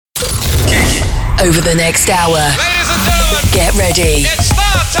over the next hour. Ladies and gentlemen, get ready. It's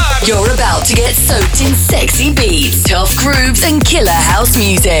start time. You're about to get soaked in sexy beats, tough grooves, and killer house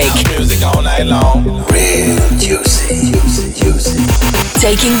music. House music all night long. Real juicy, juicy, juicy.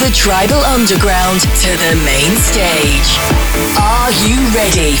 Taking the tribal underground to the main stage. Are you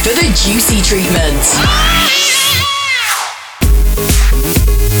ready for the juicy treatment?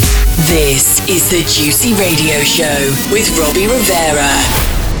 This is the Juicy Radio Show with Robbie Rivera.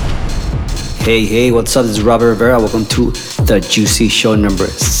 Hey, what's up? This is Robbie Rivera. Welcome to the Juicy Show number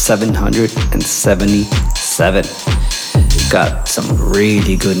 777. Got some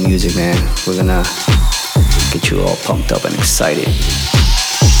really good music, man. We're gonna get you all pumped up and excited,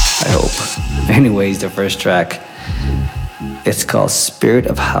 I hope. Anyways, the first track, it's called Spirit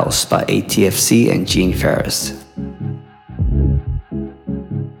of House by ATFC and Gene Farris.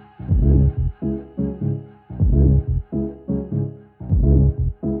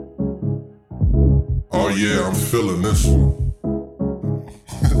 Oh yeah, I'm feeling this one.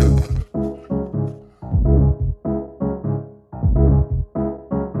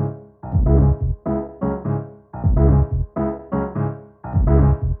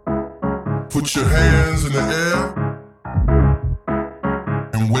 Put your hands in the air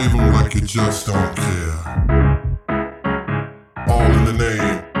and wave them like you just don't care. All in the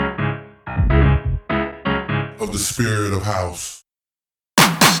name of the spirit of house.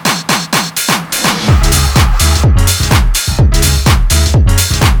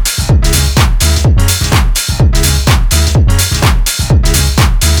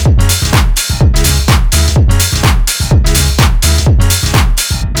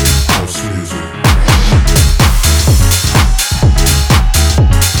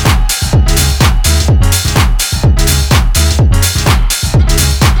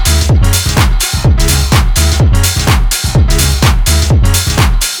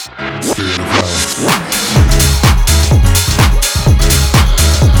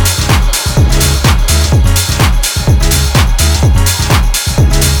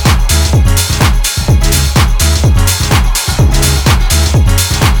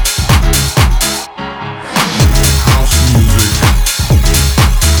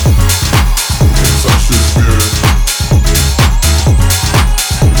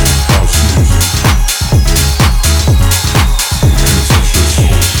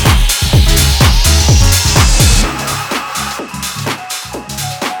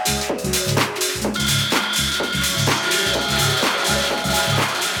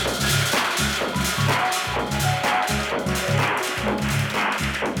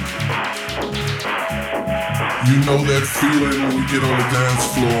 You know that feeling when you get on the dance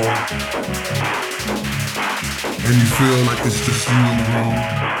floor and you feel like it's just you in the room.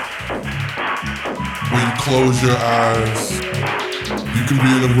 When you close your eyes, you can be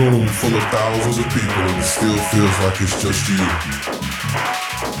in a room full of thousands of people and it still feels like it's just you.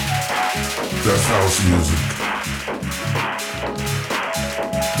 That's house music.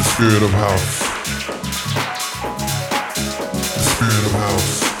 The spirit of house. The spirit of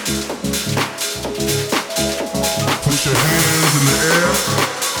house. Put your hands in the air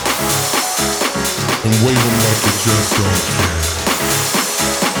and wave them like you just don't care.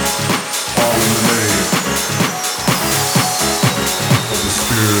 All in the name of the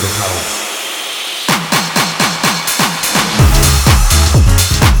spirit of house.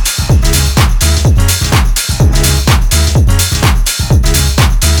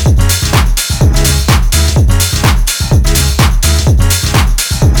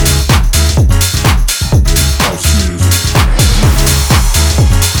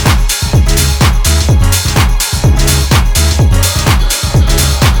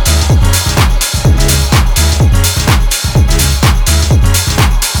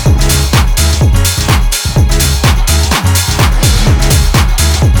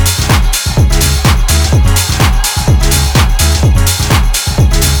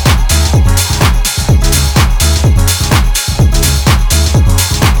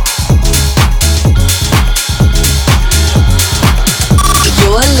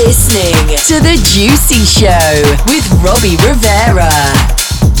 Listening to The Juicy Show with Robbie Rivera.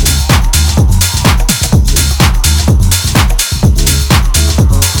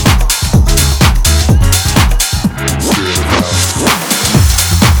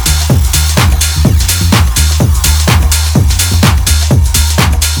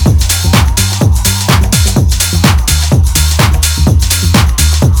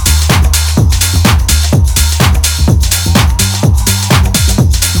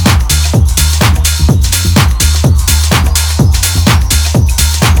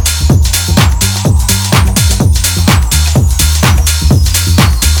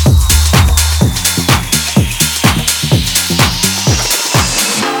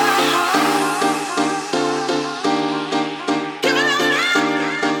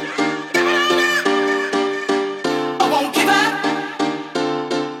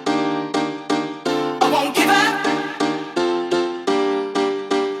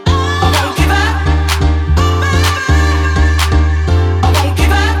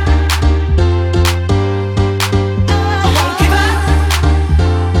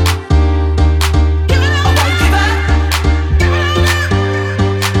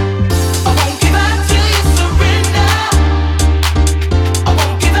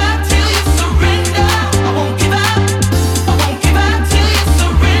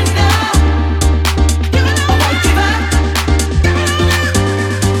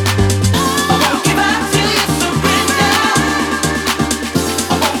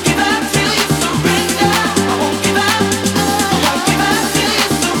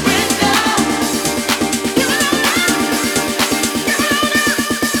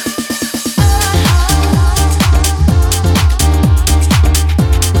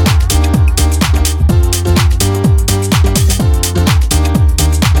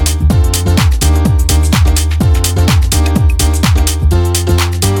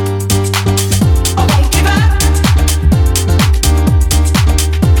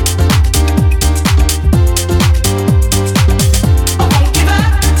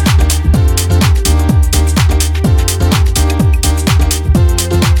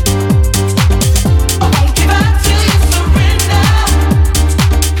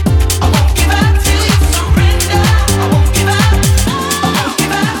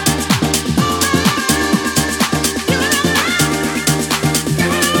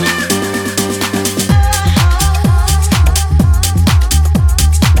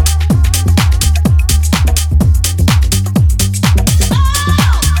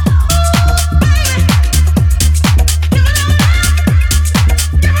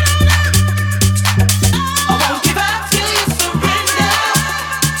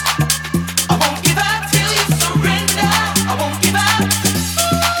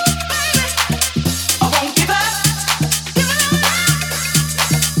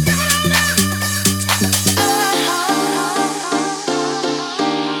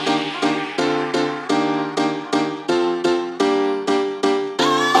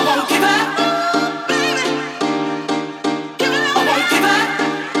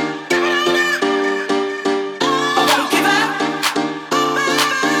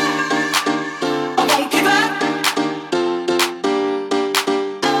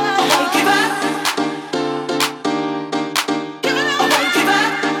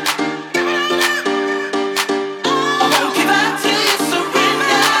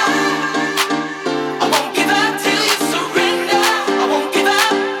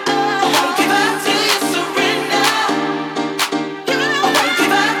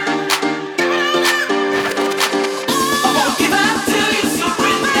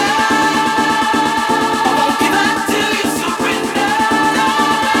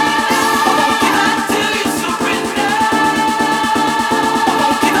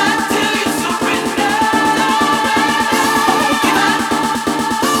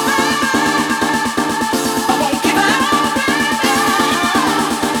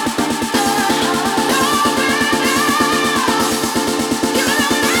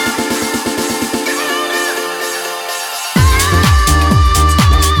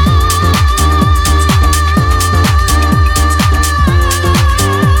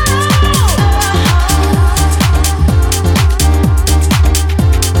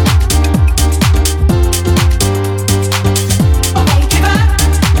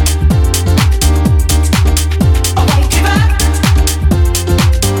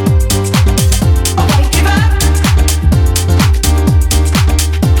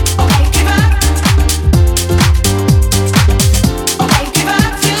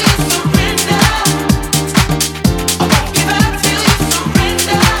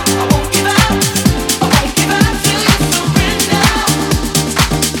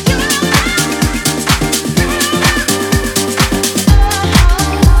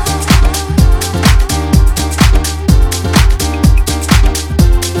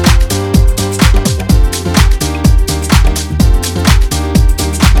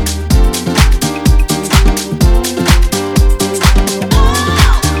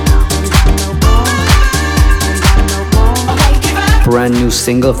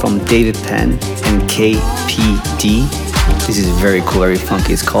 single from Dated Pen and KPD. This is very cool, very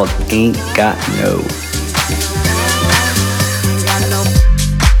funky. It's called Ain't Got No.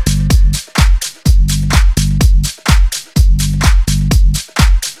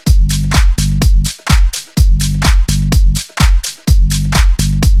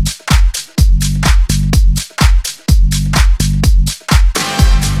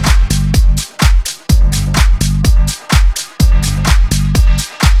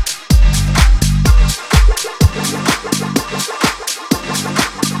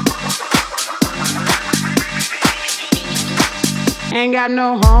 Ain't got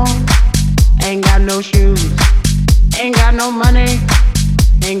no home, ain't got no shoes, ain't got no money,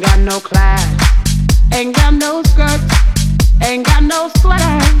 ain't got no class, ain't got no skirts, ain't got no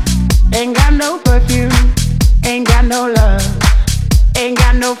sweater, ain't got no perfume, ain't got no love, ain't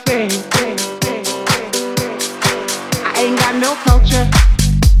got no faith. I ain't got no culture,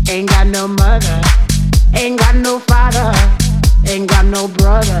 ain't got no mother, ain't got no father, ain't got no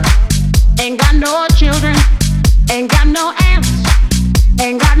brother, ain't got no children, ain't got no aunts.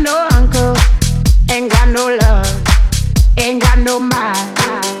 Ain't got no uncle, ain't got no love, ain't got no mind.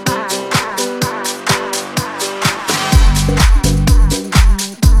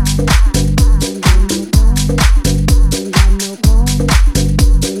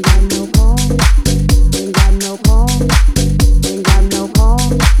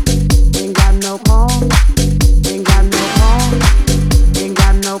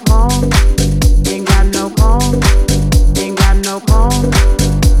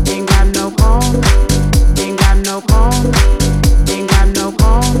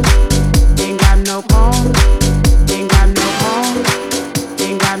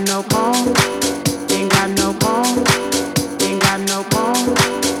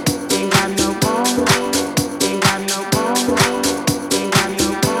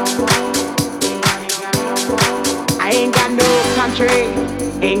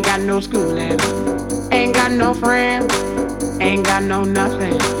 Ain't got no schooling, ain't got no friends, ain't got no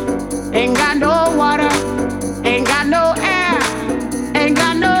nothing, ain't got no water, ain't got no air, ain't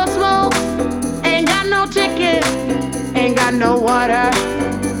got no smoke, ain't got no ticket, ain't got no water,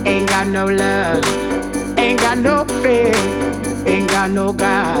 ain't got no love, ain't got no faith, ain't got no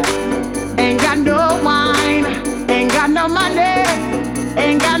God, ain't got no wine, ain't got no money,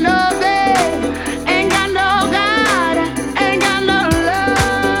 ain't got no bed, ain't got no God, ain't got no love.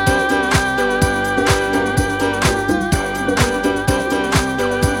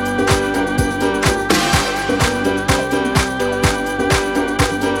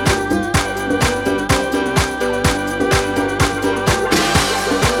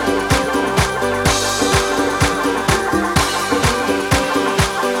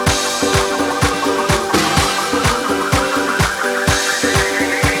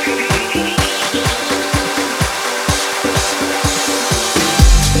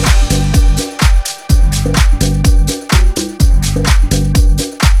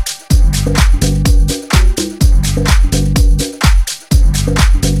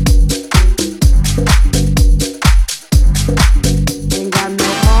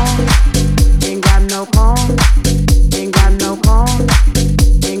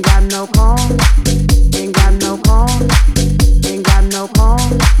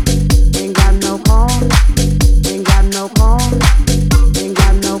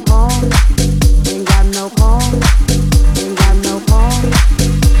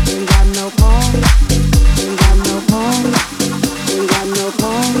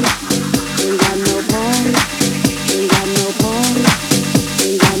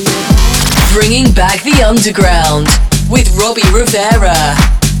 Bringing back the underground with Robbie Rivera.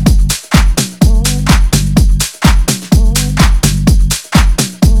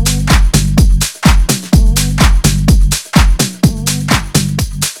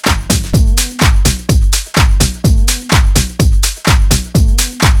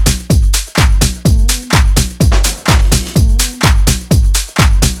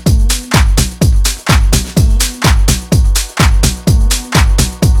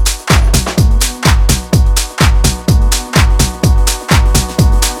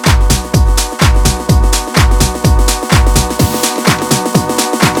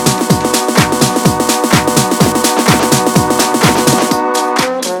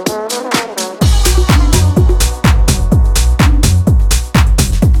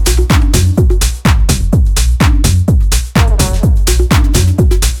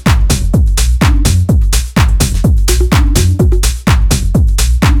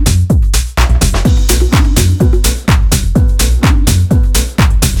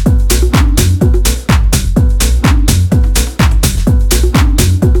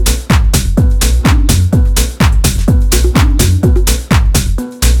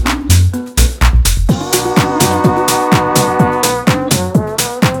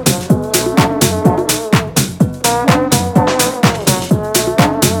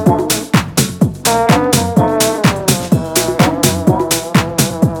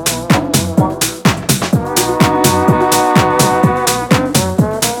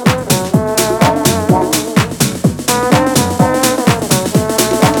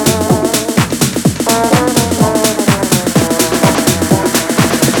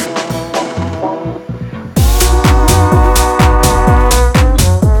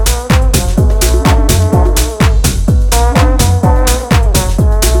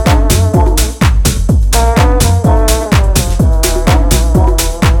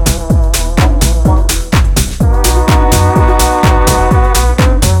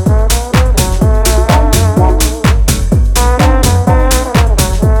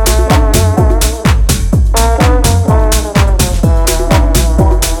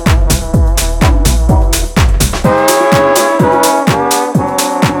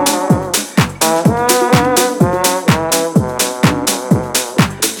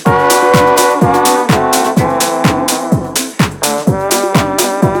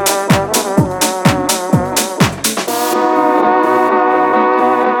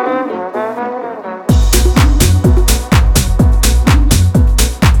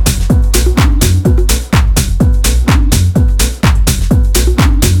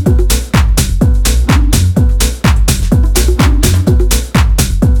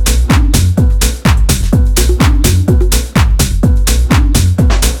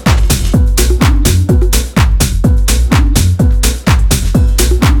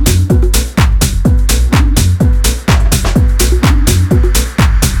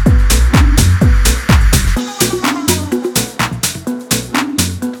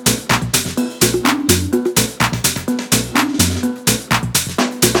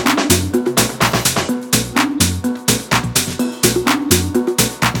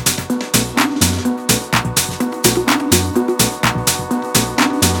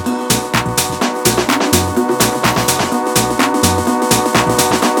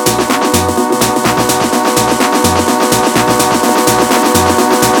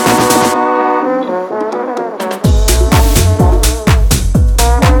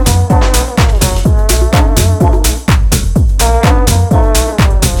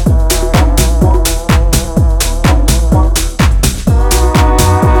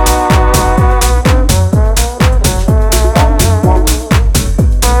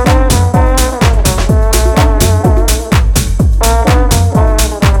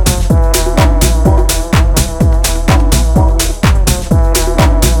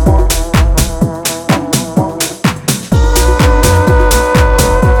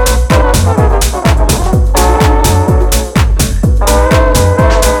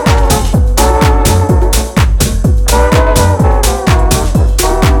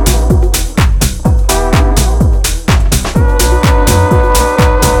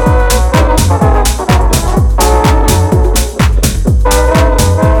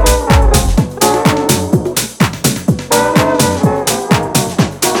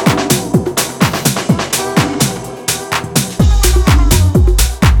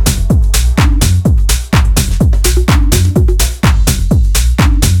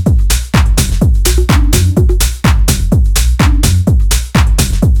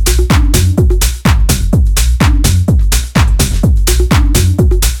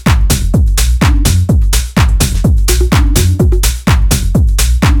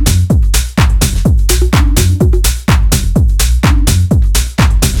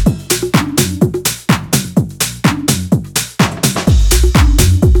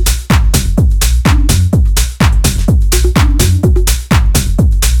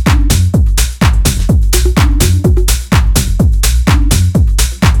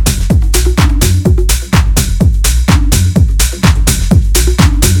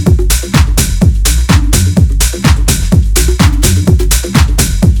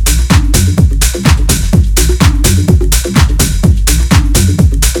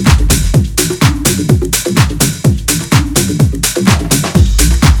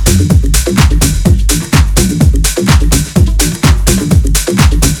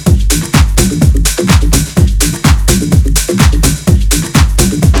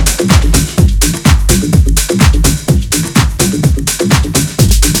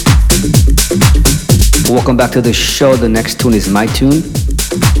 welcome back to the show. The next tune is my tune.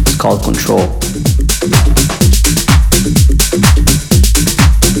 It's called Control.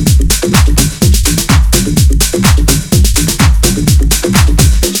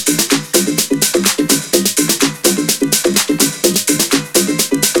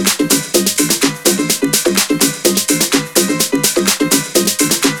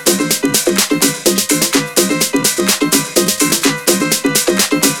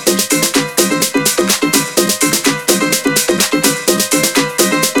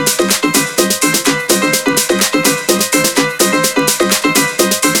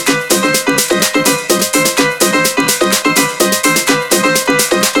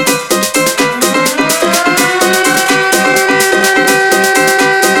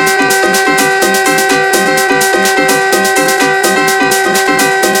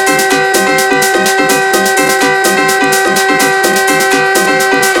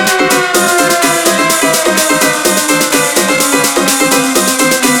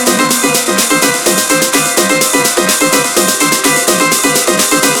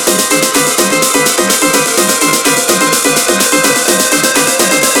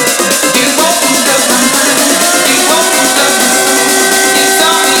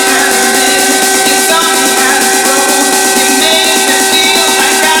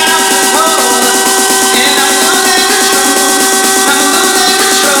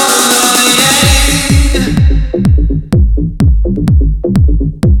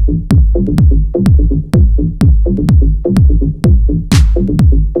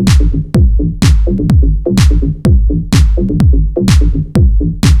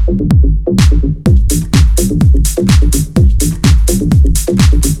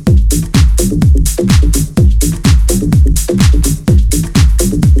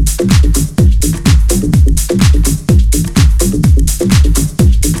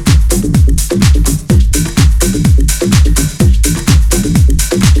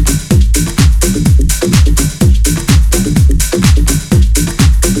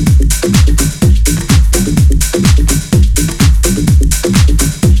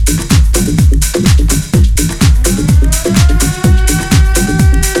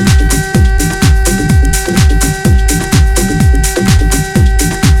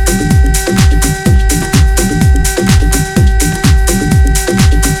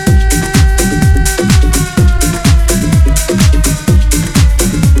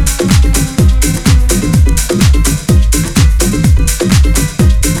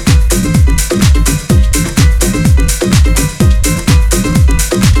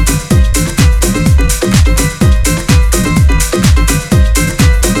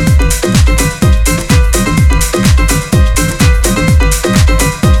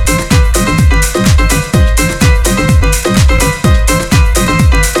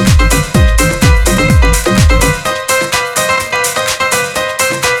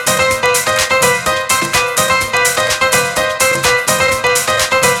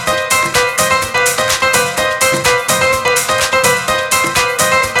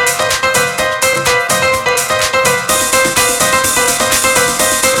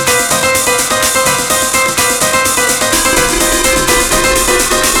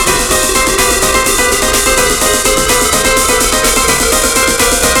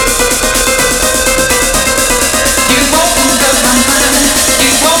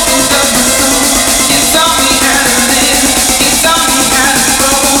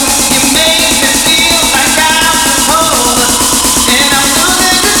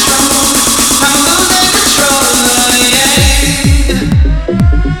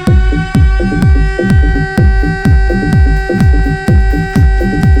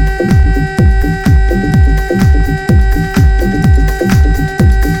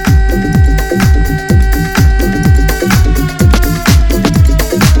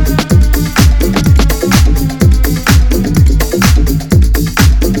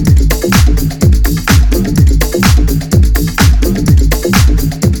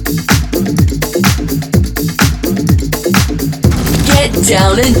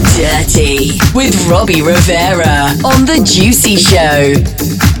 Down and Dirty with Robbie Rivera on The Juicy Show.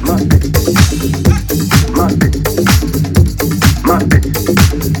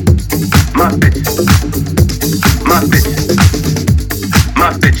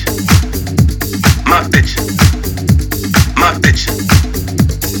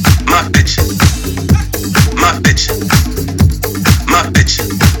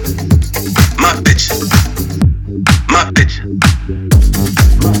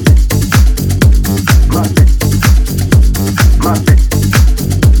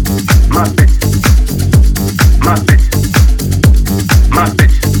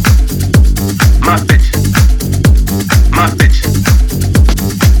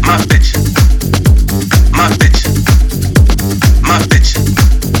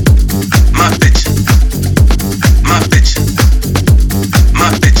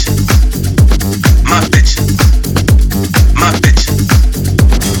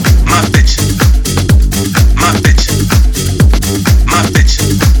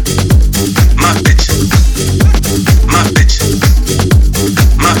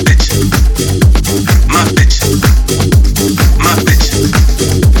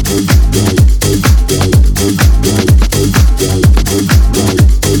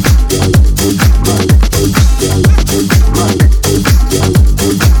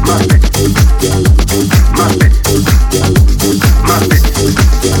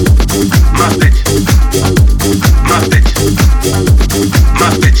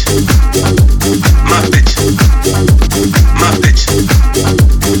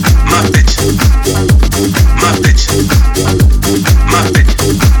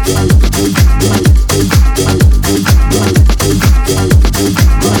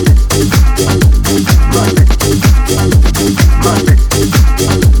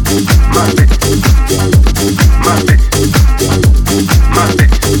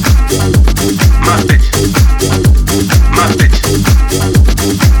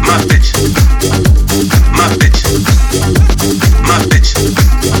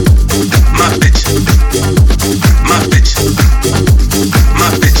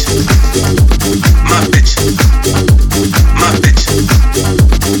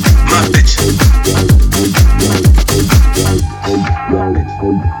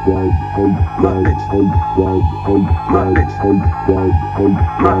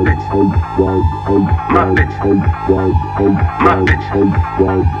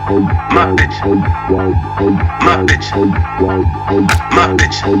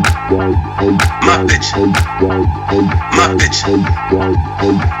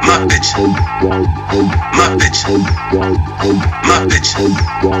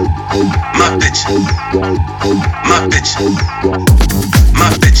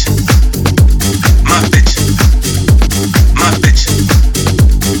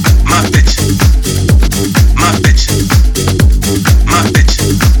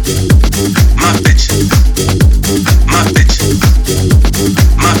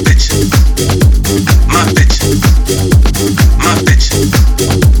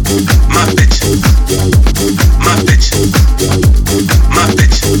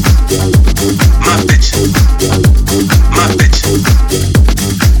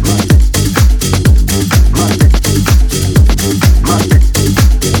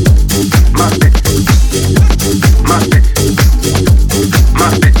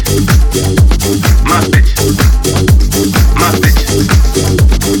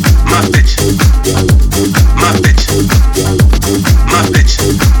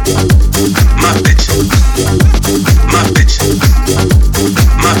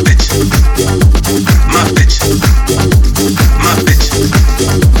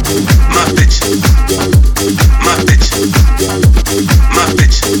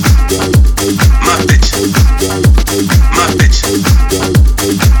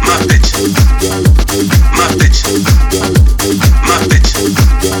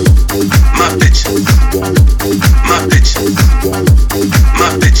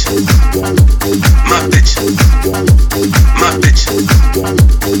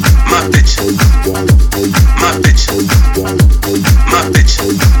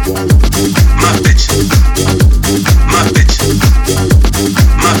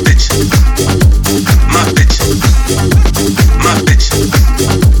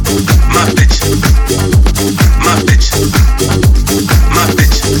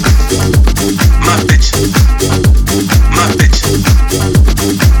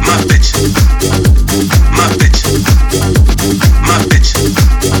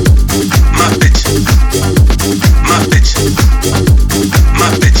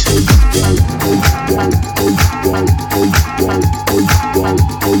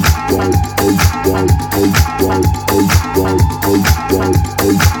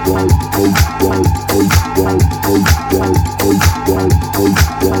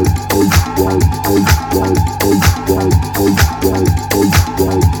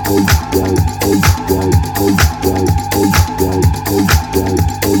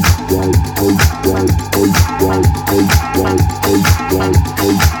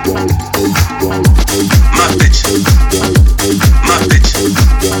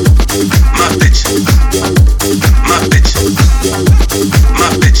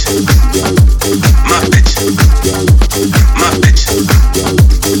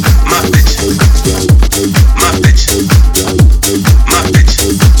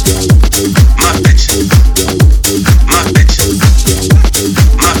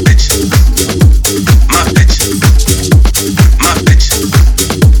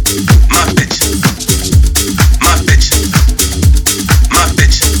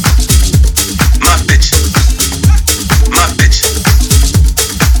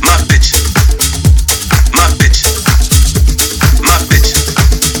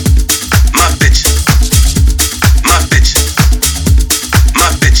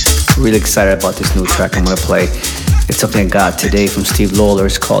 Really excited about this new track I'm gonna play. It's something I got today from Steve Lawler.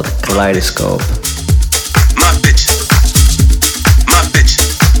 It's called Kaleidoscope. My bitch. My bitch.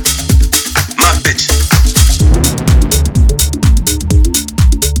 My bitch.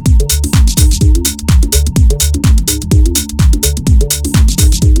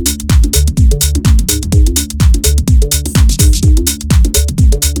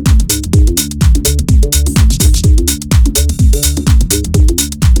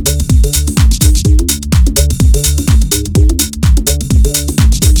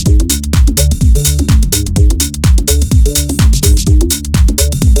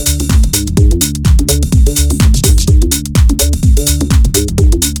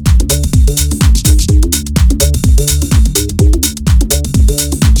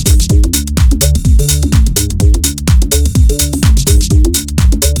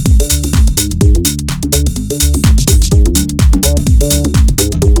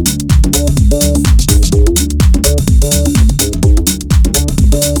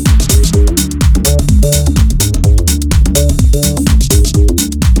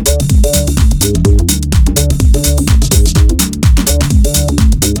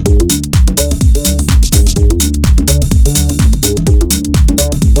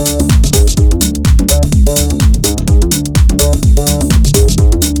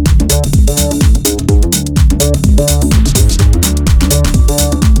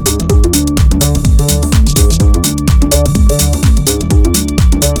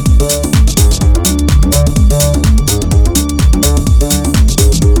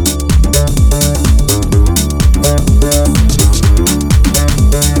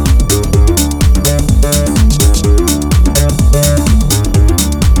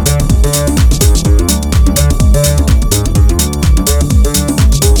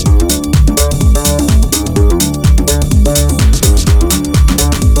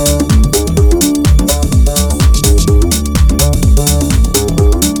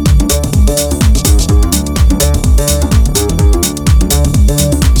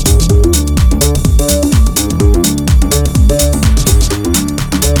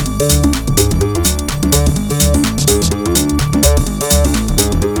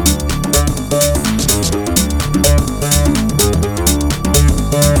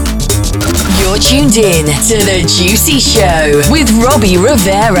 tuned in to The Juicy Show with Robbie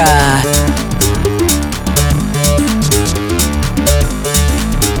Rivera.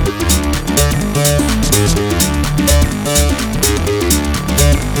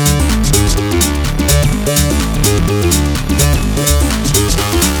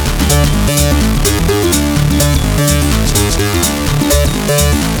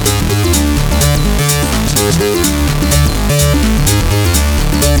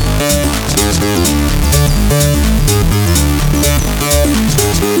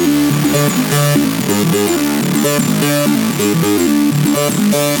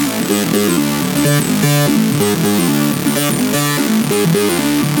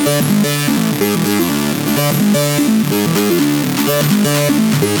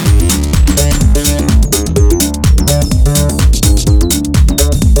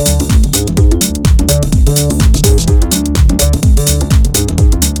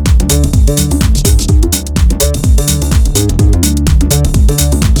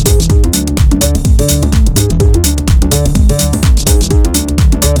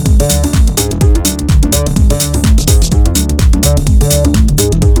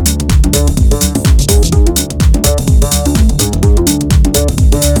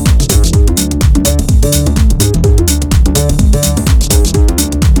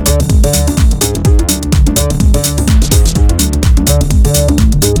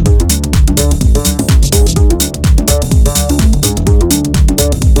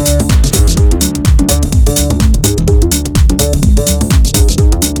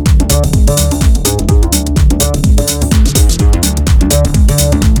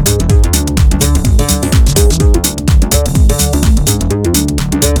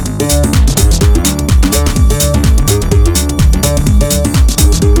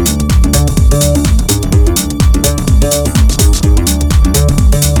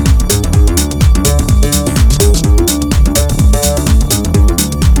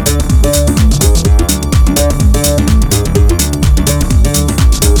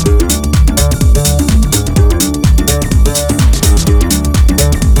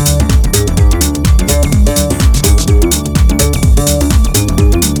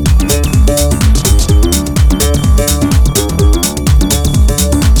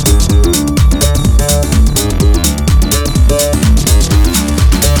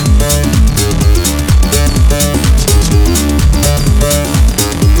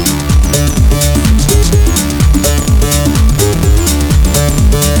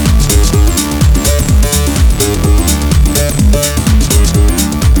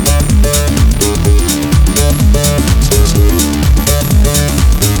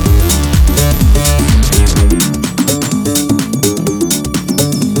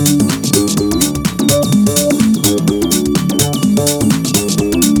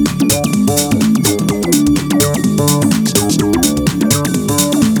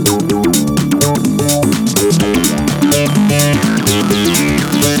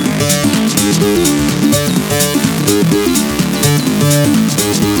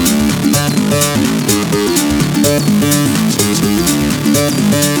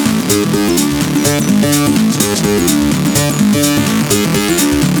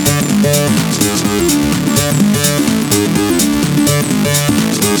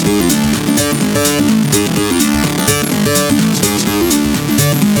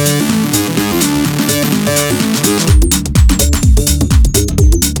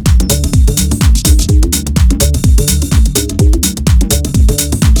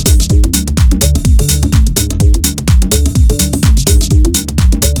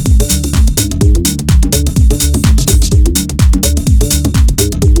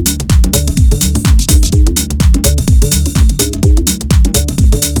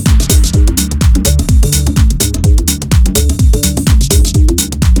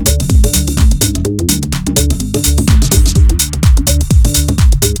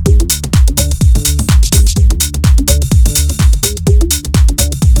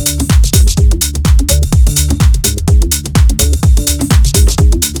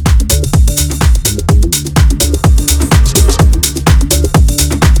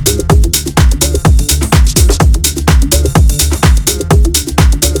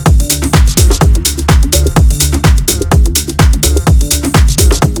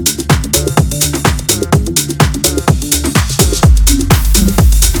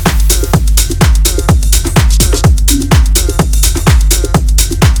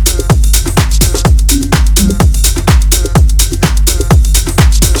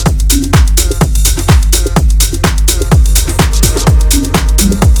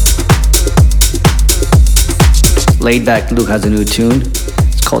 Laid Back Luke has a new tune.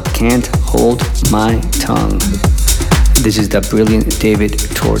 It's called Can't Hold My Tongue. This is the brilliant David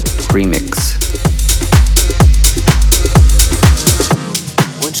Tort remix.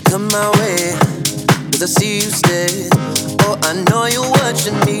 Won't you come my way? 'Cause I see you stay. Oh, I know you're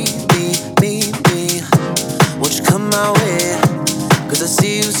watching me. Won't you come my way? 'Cause I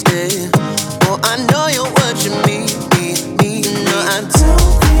see you stay. Oh, I know you're watching me. No, I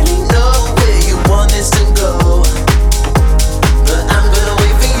don't really know where you want this to go, but I'm gonna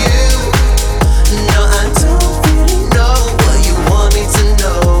wait for you. No, I don't really know what you want me to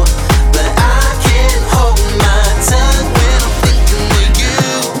know, but I can't hold my tongue when I'm thinking of you.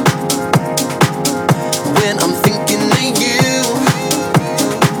 When I'm thinking of you,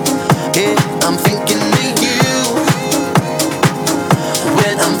 yeah, I'm thinking of you.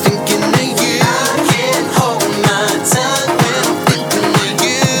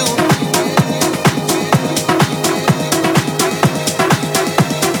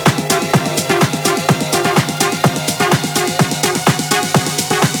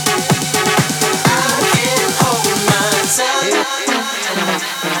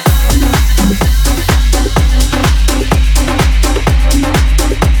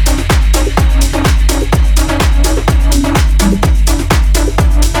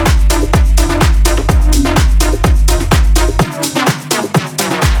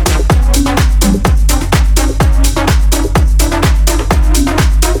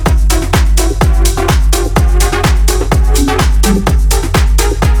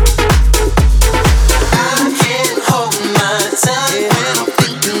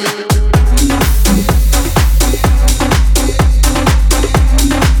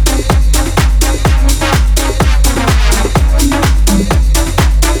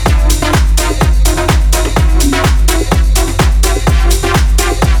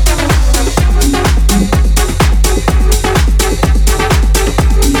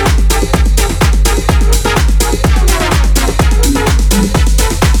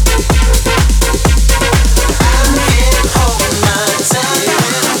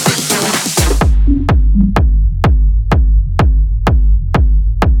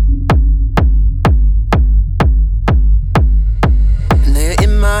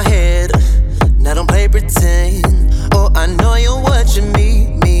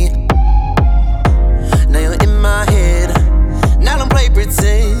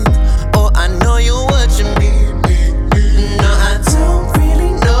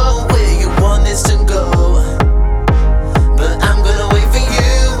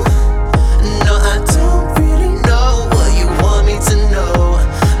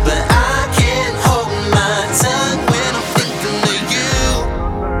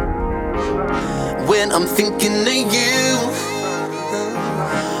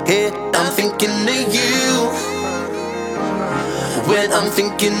 When I'm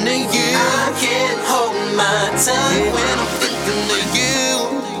thinking of you, I can't hold my tongue when I'm thinking of you.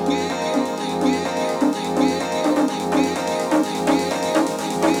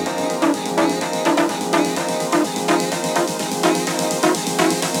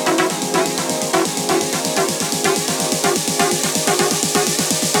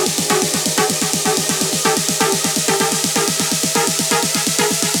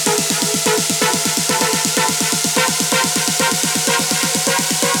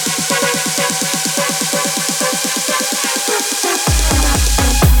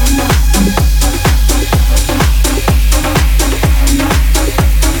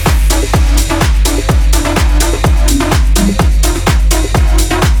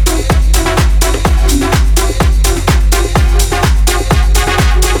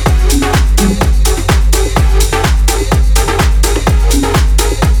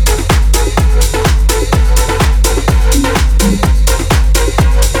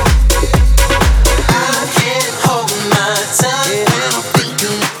 I can't hold my tongue.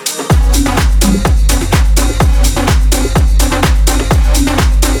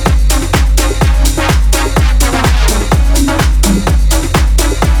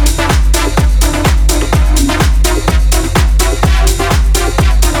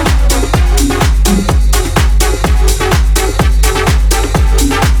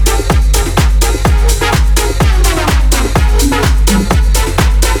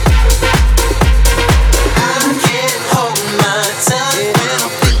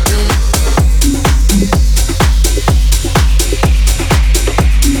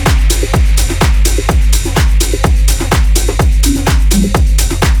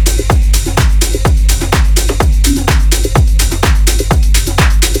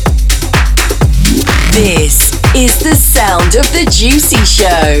 This is the sound of the Juicy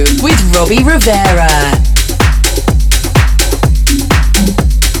Show with Robbie Rivera.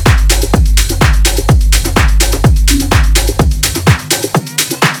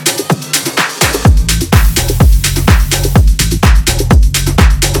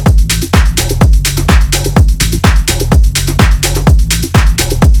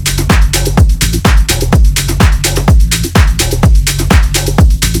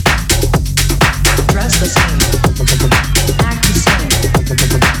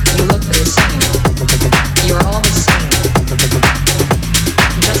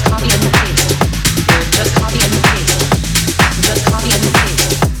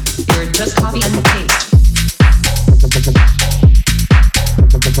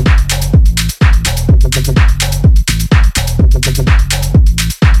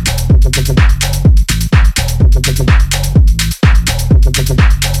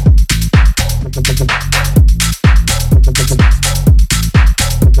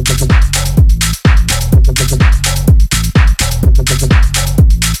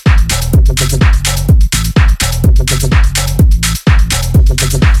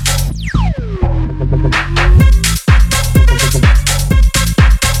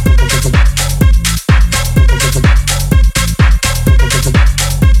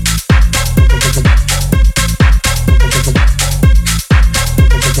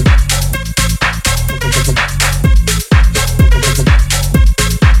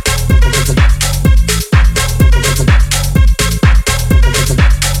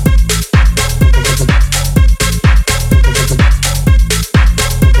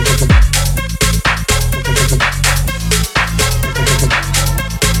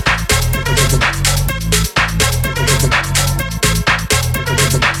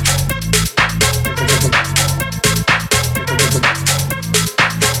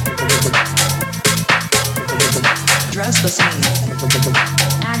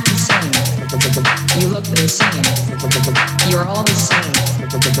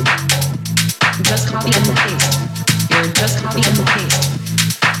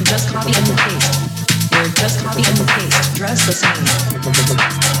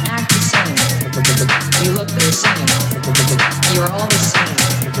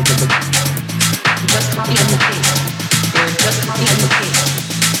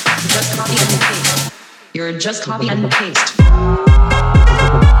 word, just copy and paste.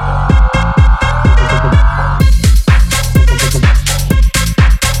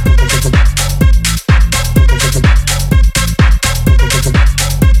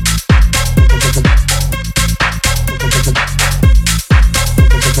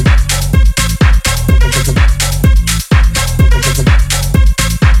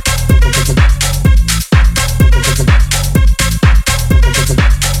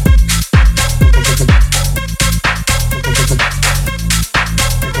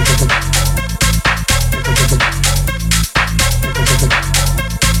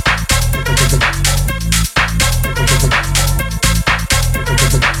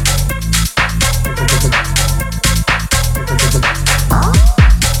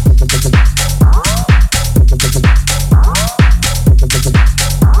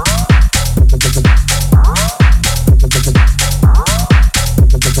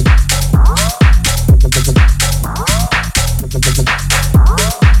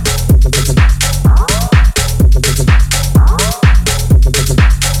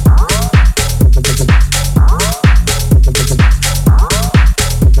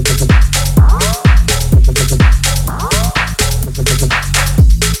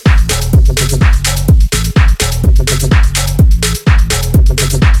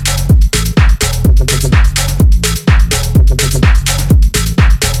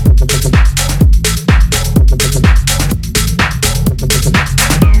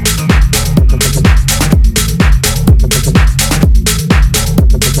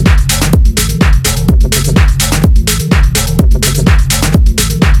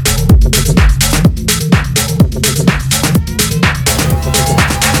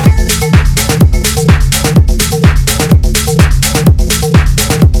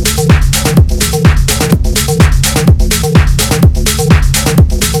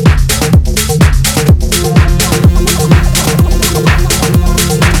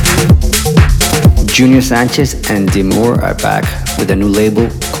 Junior Sanchez and Demure are back with a new label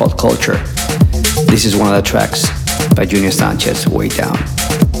called Culture. This is one of the tracks by Junior Sanchez, Way Down.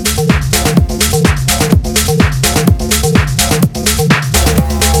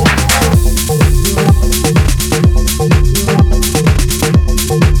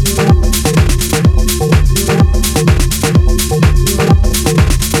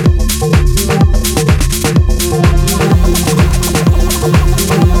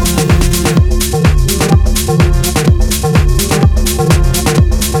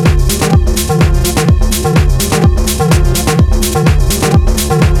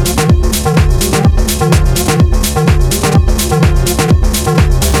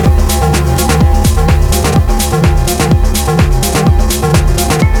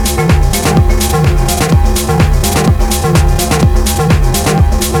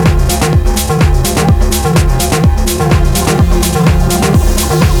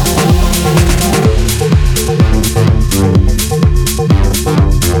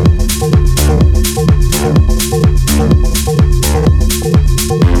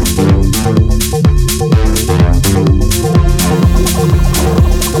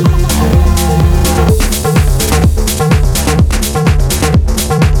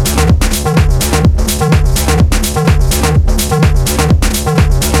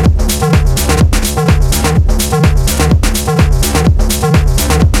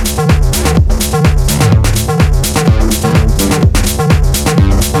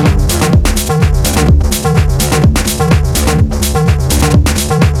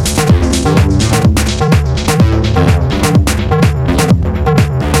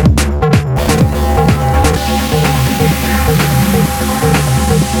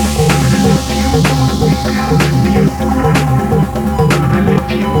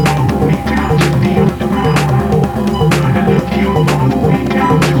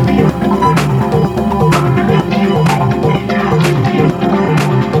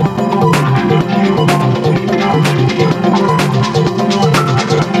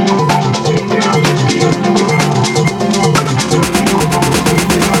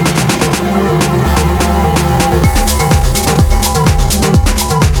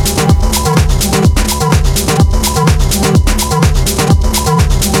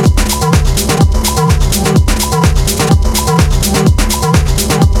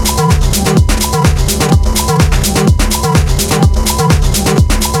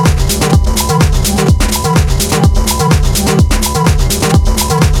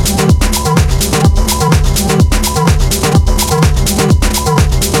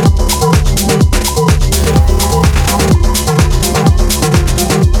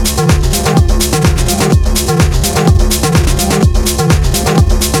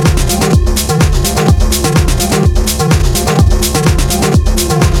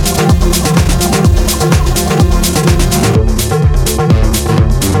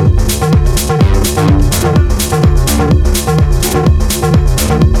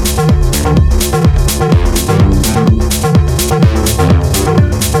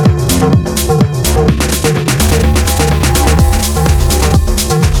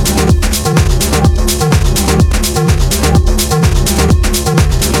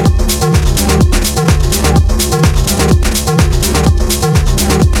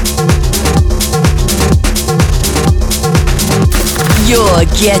 You're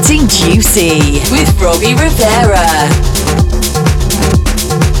getting juicy with Robbie Rivera.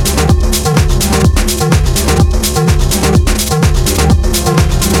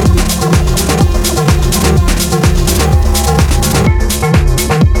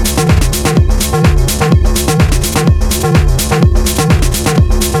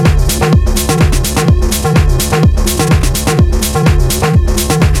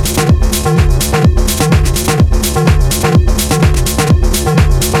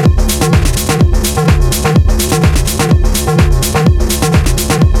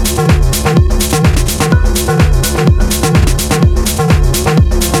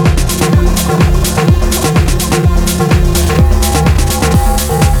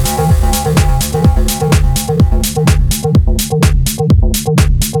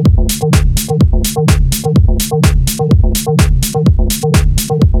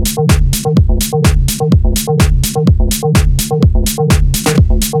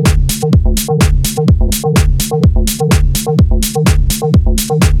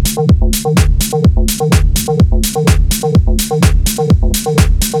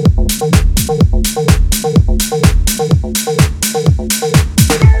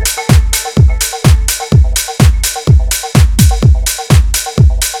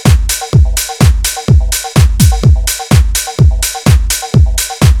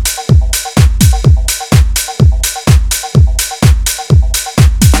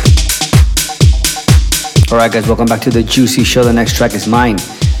 Alright guys, welcome back to the Juicy Show. The next track is mine.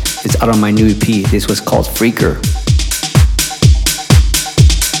 It's out on my new EP. This was called Freaker.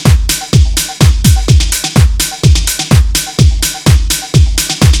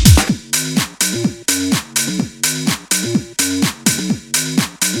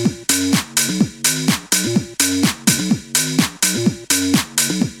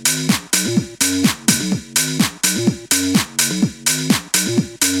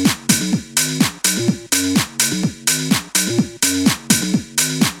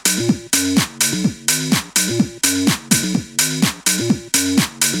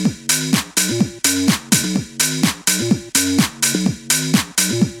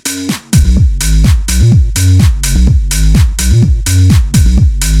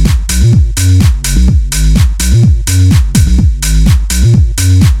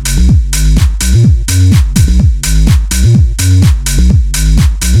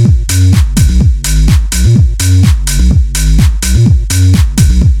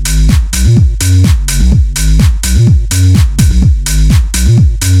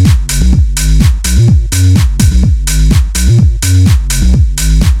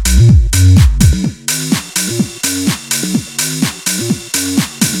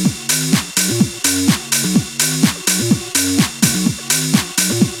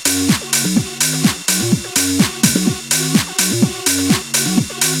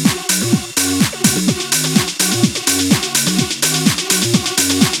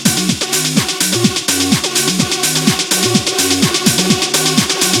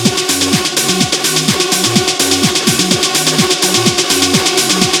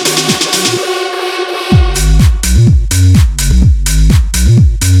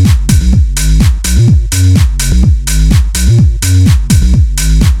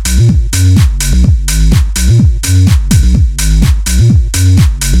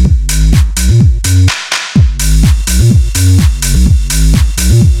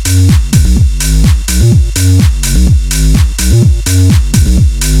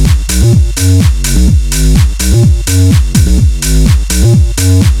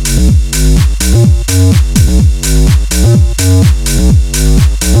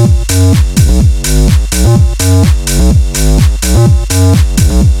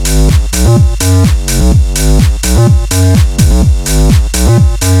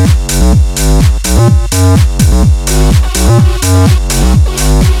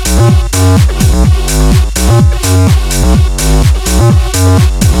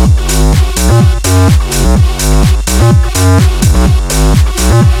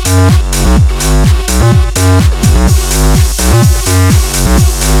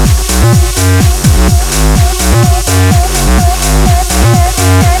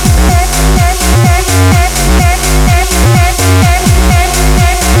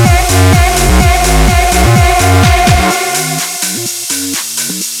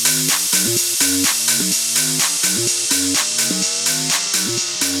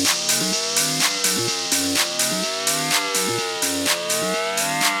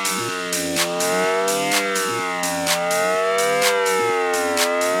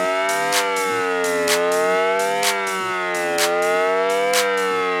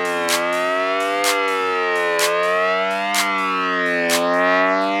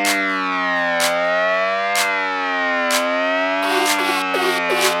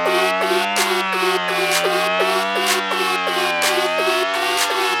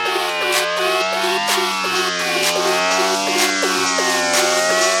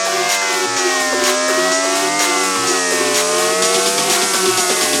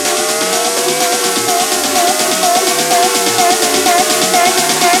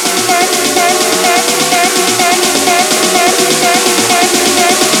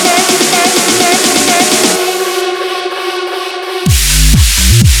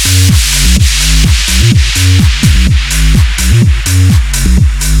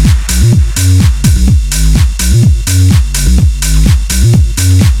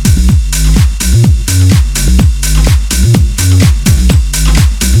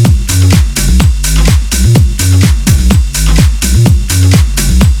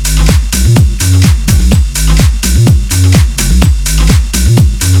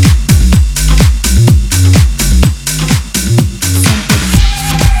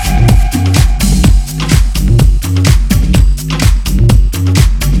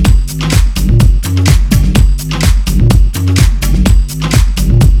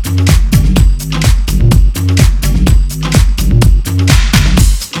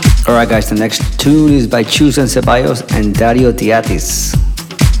 Alright guys, the next tune is by Chusan Ceballos and Dario Diatis.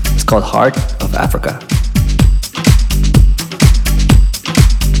 It's called Heart of Africa.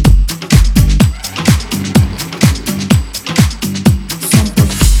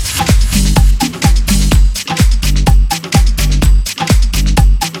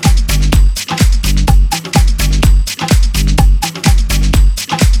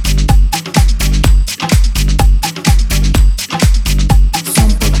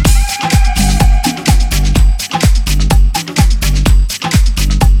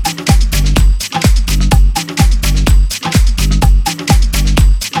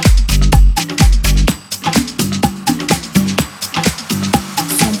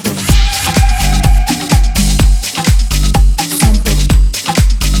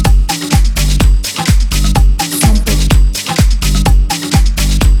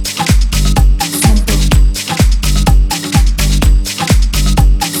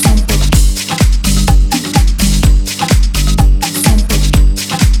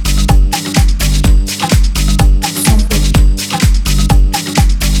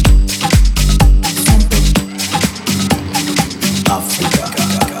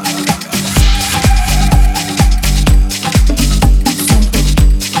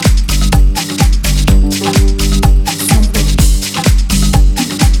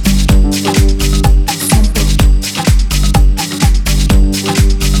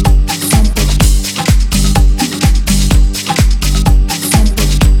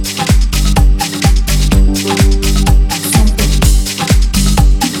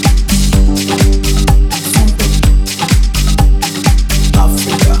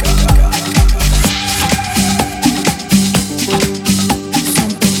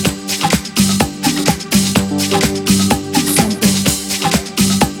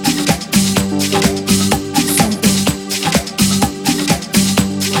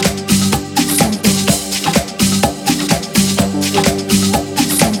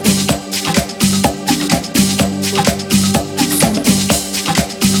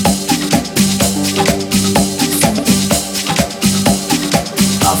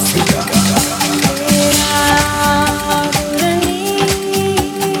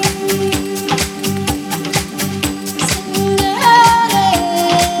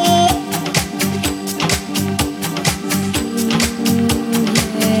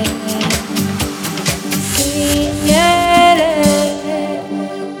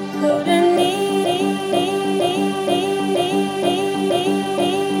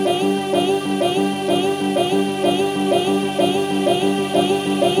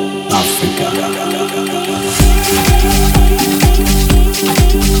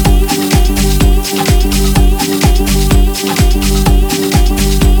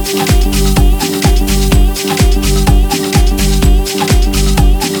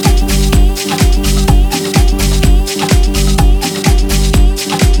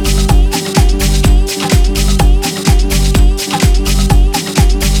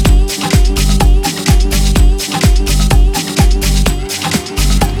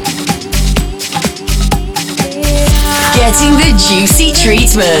 Getting the juicy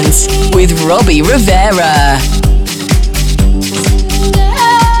treatment with Robbie Rivera.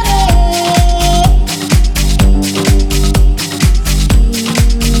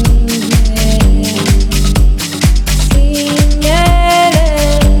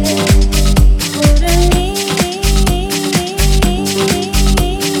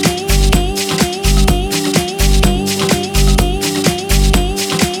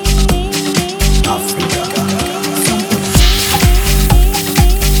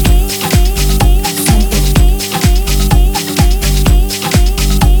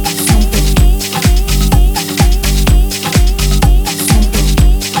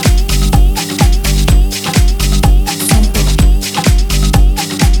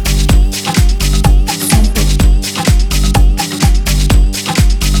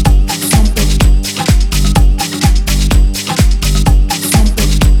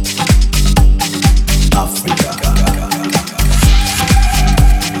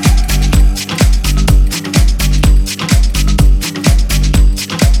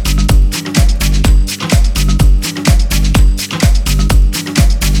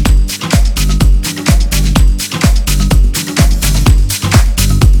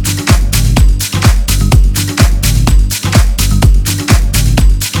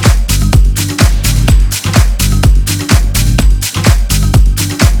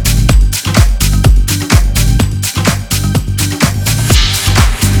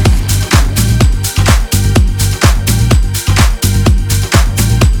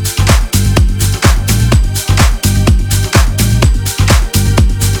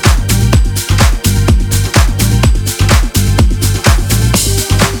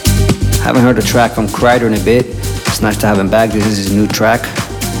 Haven't heard a track from Kryder in a bit. It's nice to have him back. This is his new track.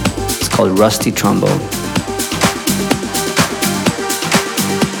 It's called Rusty Trombone.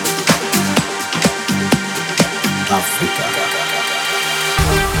 Africa.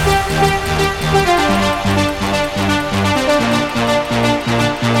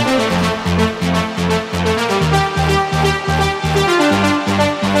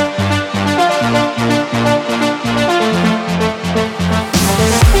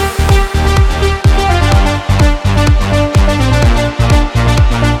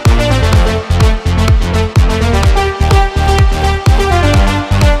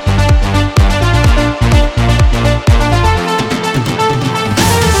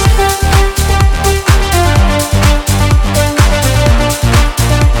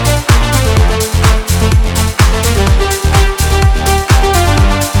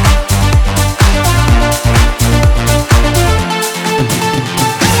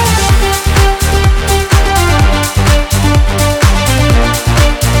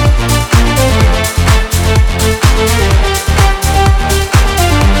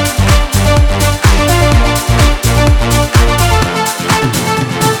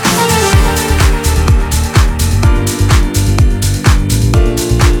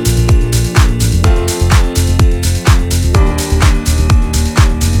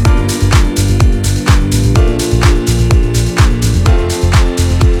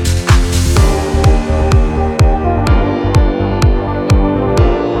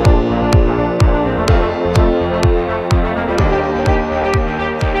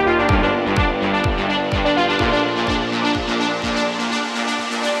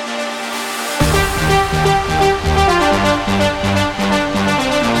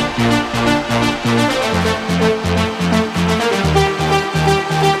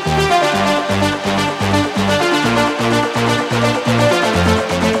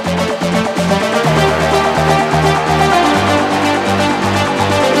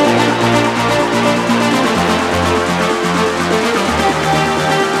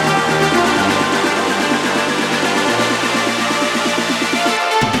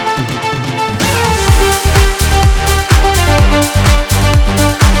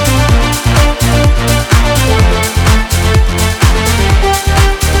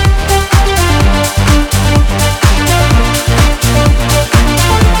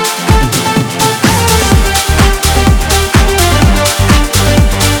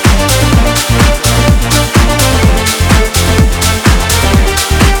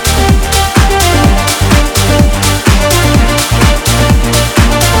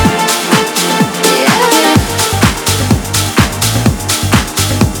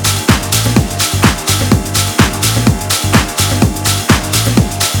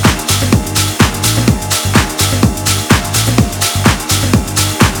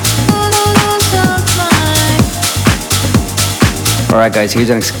 Alright guys, here's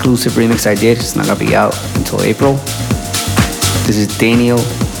an exclusive remix I did. It's not gonna be out until April. This is Daniel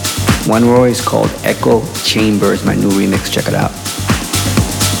One-Roy. It's called Echo Chambers, my new remix. Check it out.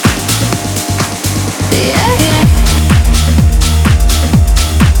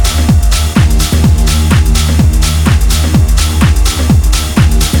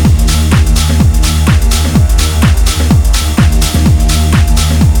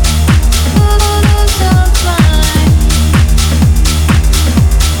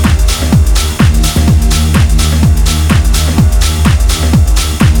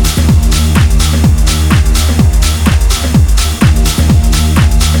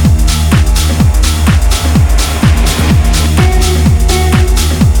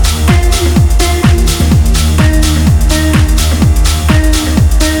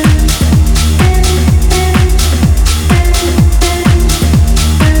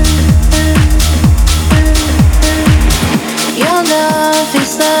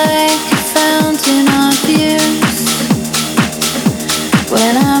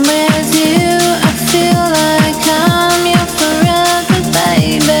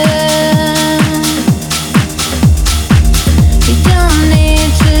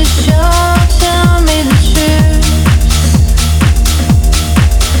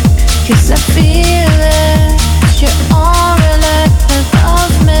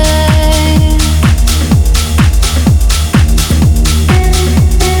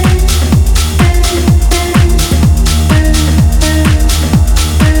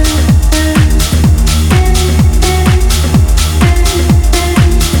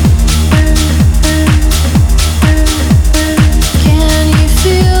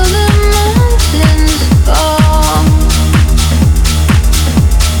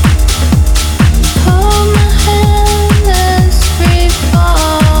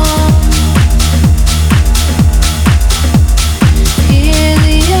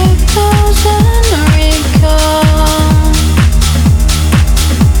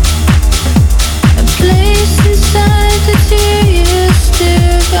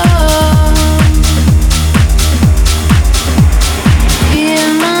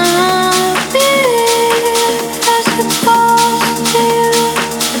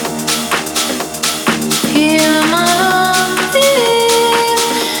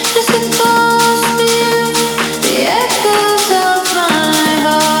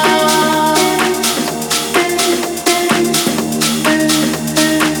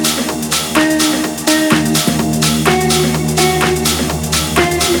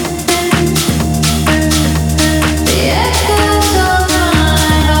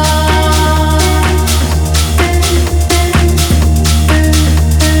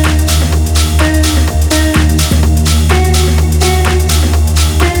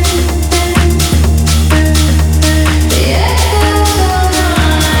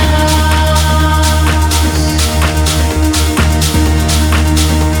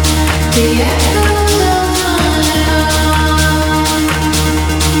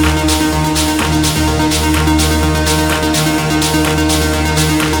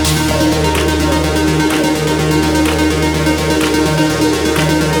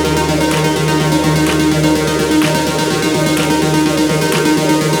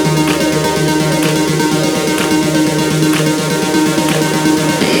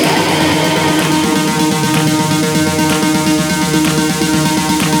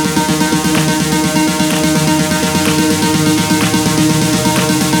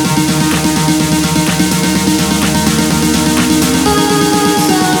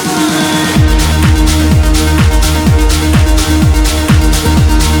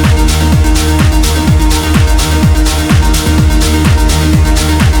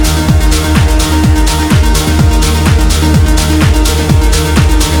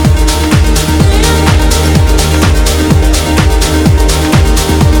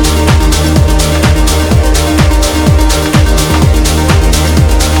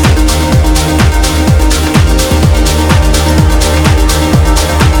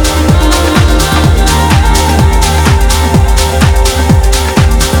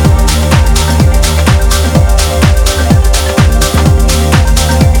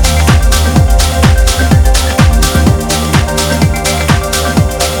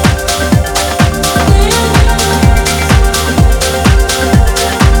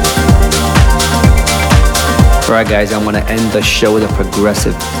 Alright guys, I'm gonna end the show with a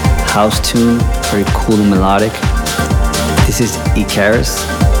progressive house tune, very cool and melodic. This is Icarus.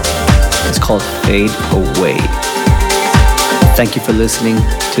 It's called Fade Away. Thank you for listening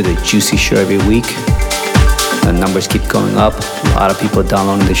to the Juicy Show every week. The numbers keep going up. A lot of people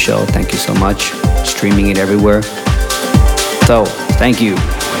downloading the show. Thank you so much. Streaming it everywhere. So, thank you.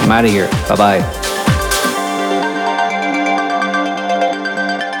 I'm out of here. Bye-bye.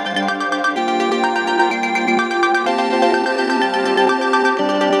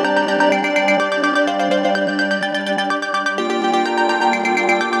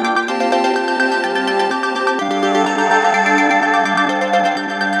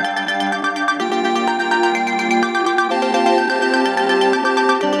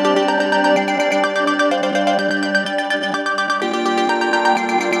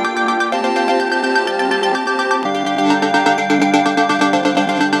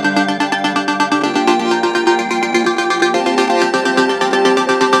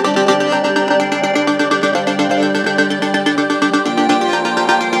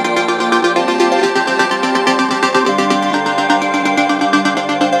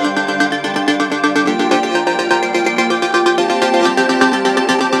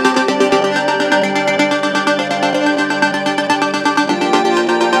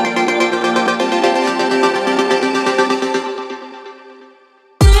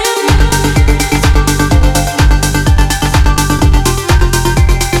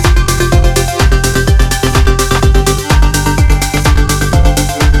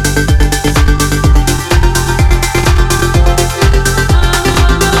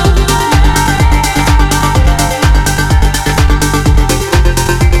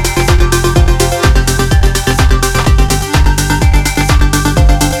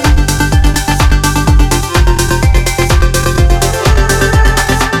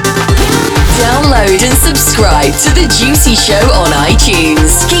 Subscribe to The Juicy Show on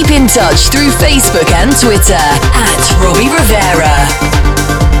iTunes. Keep in touch through Facebook and Twitter @Robbie Rivera.